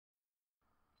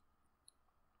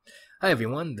Hi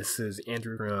everyone, this is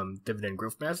Andrew from Dividend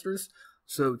Growth Masters.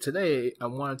 So today I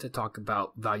wanted to talk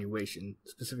about valuation,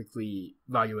 specifically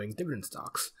valuing dividend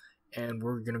stocks, and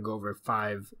we're going to go over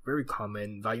 5 very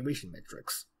common valuation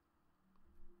metrics.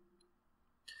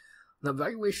 Now,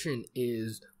 valuation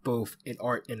is both an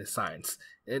art and a science,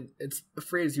 and it's a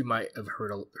phrase you might have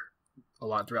heard a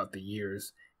lot throughout the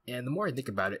years, and the more I think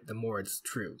about it, the more it's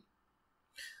true.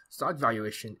 Stock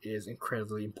valuation is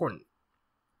incredibly important.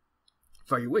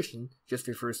 Valuation just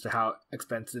refers to how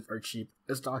expensive or cheap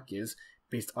a stock is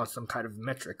based on some kind of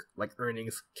metric like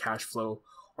earnings, cash flow,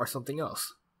 or something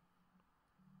else.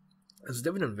 As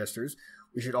dividend investors,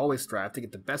 we should always strive to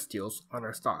get the best deals on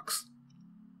our stocks.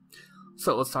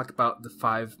 So let's talk about the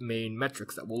 5 main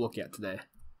metrics that we'll look at today.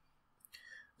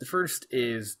 The first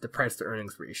is the price to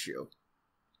earnings ratio.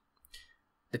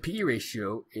 The PE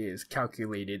ratio is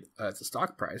calculated as the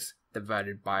stock price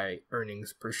divided by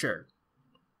earnings per share.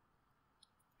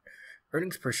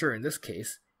 Earnings per share in this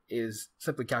case is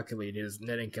simply calculated as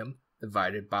net income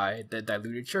divided by the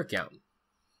diluted share count.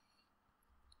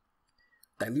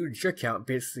 Diluted share count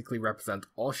basically represents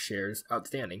all shares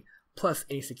outstanding plus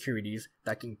any securities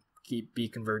that can be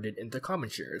converted into common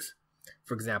shares.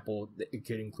 For example, it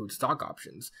could include stock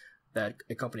options that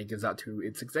a company gives out to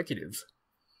its executives.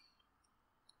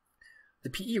 The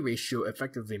PE ratio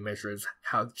effectively measures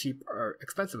how cheap or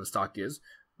expensive a stock is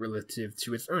relative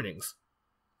to its earnings.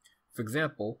 For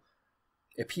example,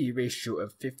 a PE ratio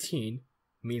of 15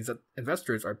 means that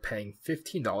investors are paying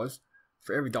 $15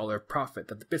 for every dollar of profit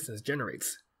that the business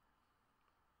generates.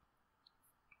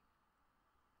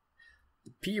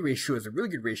 The PE ratio is a really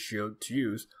good ratio to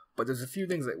use, but there's a few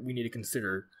things that we need to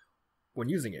consider when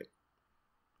using it.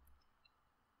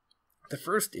 The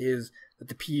first is that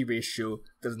the PE ratio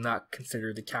does not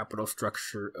consider the capital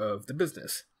structure of the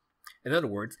business. In other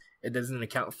words, it doesn't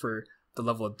account for the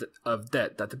level of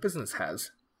debt that the business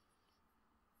has.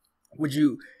 Would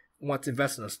you want to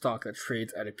invest in a stock that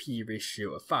trades at a PE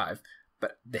ratio of 5,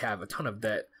 but they have a ton of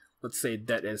debt? Let's say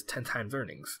debt is 10 times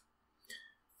earnings.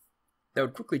 That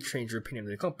would quickly change your opinion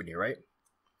of the company, right?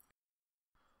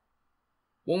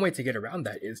 One way to get around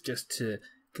that is just to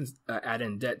add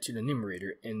in debt to the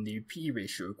numerator in the PE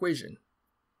ratio equation.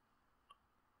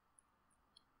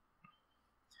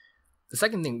 The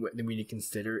second thing that we need to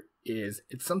consider is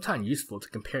it's sometimes useful to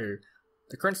compare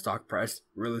the current stock price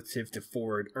relative to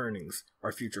forward earnings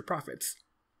or future profits.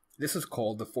 This is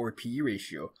called the forward PE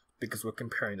ratio because we're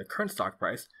comparing the current stock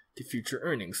price to future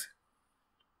earnings.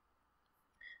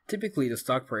 Typically, the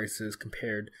stock price is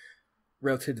compared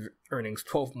relative to earnings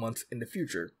 12 months in the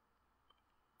future.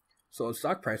 So a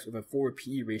stock price with a forward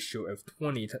PE ratio of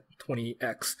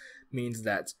 20x means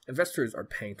that investors are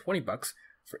paying $20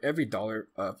 for every dollar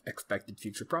of expected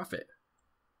future profit.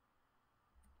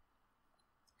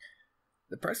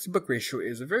 The price to book ratio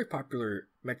is a very popular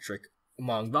metric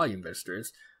among value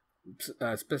investors,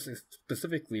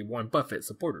 specifically Warren Buffett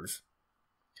supporters.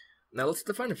 Now let's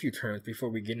define a few terms before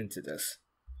we get into this.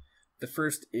 The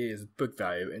first is book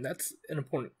value, and that's an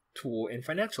important tool in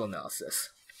financial analysis.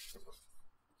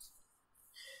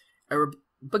 Our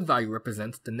book value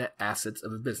represents the net assets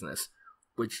of a business,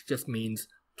 which just means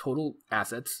total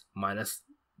assets minus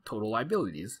total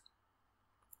liabilities.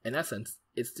 In essence,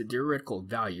 it's the theoretical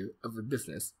value of a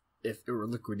business if it were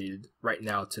liquidated right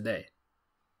now today.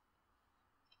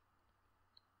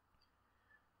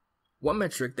 One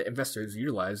metric that investors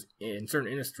utilize in certain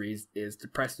industries is the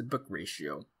price to book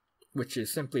ratio, which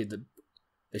is simply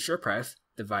the share price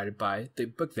divided by the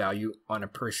book value on a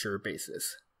per share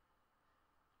basis.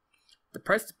 The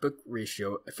price to book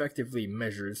ratio effectively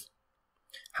measures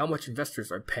how much investors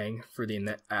are paying for the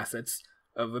net assets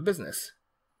of a business.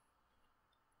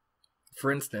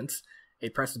 For instance, a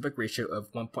price to book ratio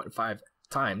of 1.5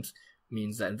 times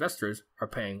means that investors are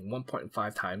paying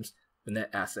 1.5 times the net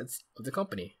assets of the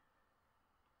company.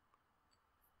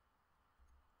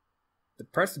 The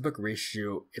price to book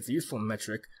ratio is a useful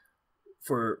metric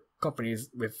for companies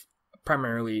with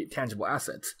primarily tangible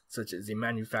assets, such as a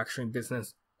manufacturing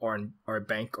business or a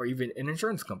bank or even an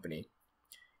insurance company.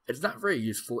 It's not very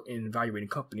useful in evaluating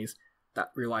companies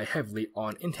that rely heavily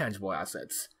on intangible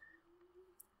assets.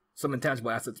 Some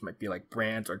intangible assets might be like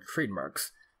brands or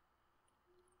trademarks.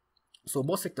 So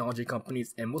most technology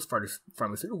companies and most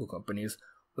pharmaceutical companies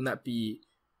would not be,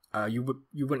 you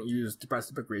wouldn't use the price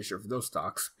to book ratio for those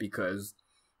stocks because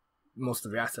most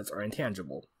of the assets are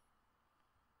intangible.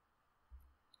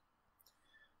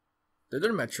 The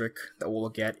other metric that we'll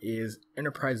look at is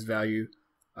enterprise value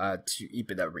to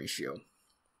EBITDA ratio.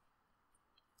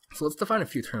 So let's define a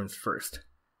few terms first.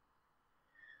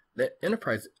 The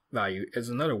enterprise value is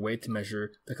another way to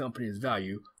measure the company's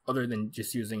value other than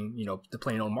just using, the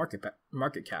plain old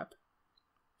market cap.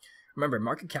 Remember,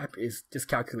 market cap is just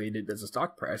calculated as a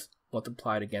stock price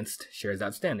multiplied against shares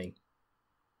outstanding.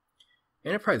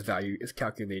 Enterprise value is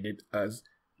calculated as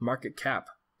market cap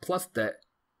plus debt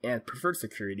and preferred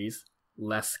securities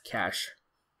less cash.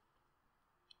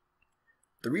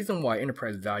 The reason why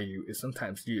enterprise value is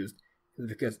sometimes used is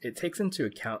because it takes into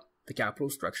account the capital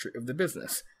structure of the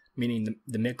business, meaning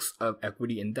the mix of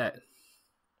equity and debt.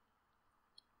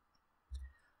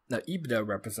 Now, EBITDA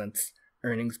represents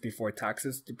earnings before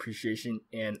taxes, depreciation,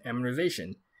 and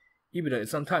amortization. EBITDA is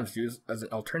sometimes used as an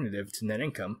alternative to net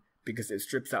income because it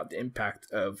strips out the impact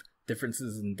of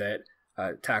differences in debt,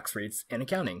 tax rates, and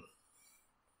accounting.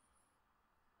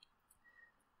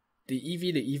 The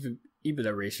EV to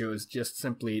EBITDA ratio is just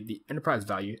simply the enterprise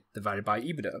value divided by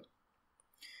EBITDA.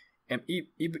 And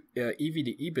EV to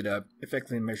EBITDA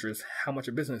effectively measures how much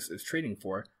a business is trading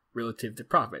for relative to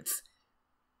profits.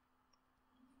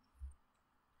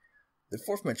 The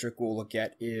fourth metric we'll look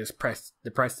at is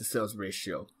the price to sales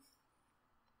ratio.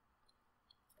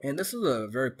 And this is a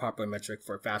very popular metric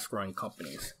for fast-growing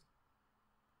companies.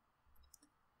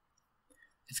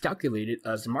 It's calculated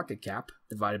as the market cap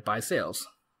divided by sales.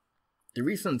 The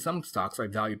reason some stocks are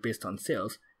valued based on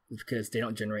sales is because they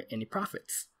don't generate any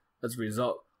profits. As a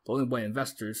result, the only way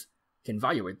investors can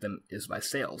evaluate them is by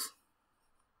sales.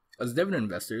 As dividend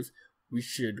investors, we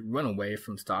should run away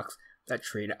from stocks that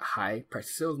trade at high price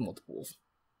to sales multiples.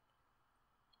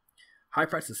 High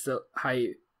price to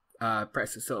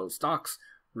sales stocks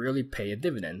rarely pay a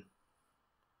dividend.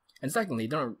 And secondly,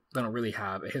 they don't really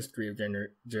have a history of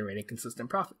generating consistent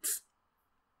profits.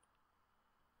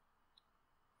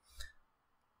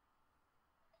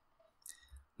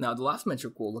 Now, the last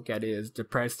metric we'll look at is the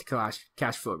price to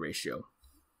cash flow ratio.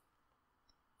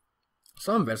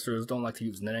 Some investors don't like to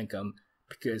use net income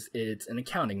because it's an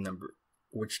accounting number,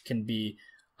 which can be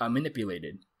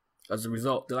manipulated. As a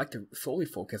result, they like to solely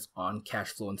focus on cash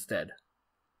flow instead.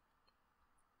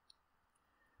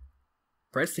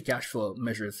 Price to cash flow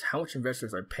measures how much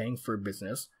investors are paying for a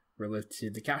business relative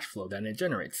to the cash flow that it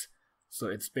generates. So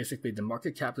it's basically the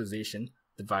market capitalization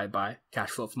divided by cash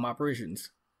flow from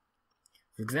operations.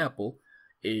 For example,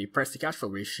 a price to cash flow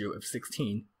ratio of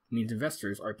 16 means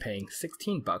investors are paying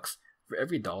 $16 for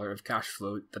every dollar of cash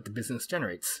flow that the business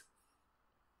generates.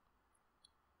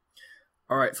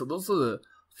 Alright, so those are the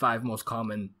 5 most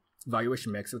common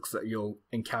valuation metrics that you'll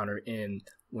encounter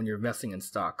when you're investing in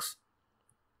stocks.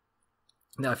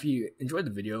 Now, if you enjoyed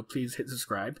the video, please hit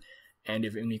subscribe, and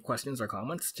if you have any questions or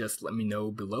comments, just let me know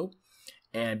below.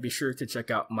 And be sure to check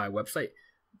out my website,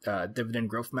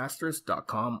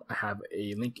 dividendgrowthmasters.com. I have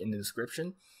a link in the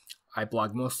description. I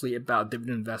blog mostly about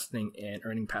dividend investing and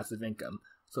earning passive income.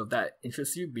 So if that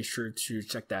interests you, be sure to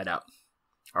check that out.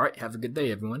 Alright, have a good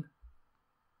day, everyone.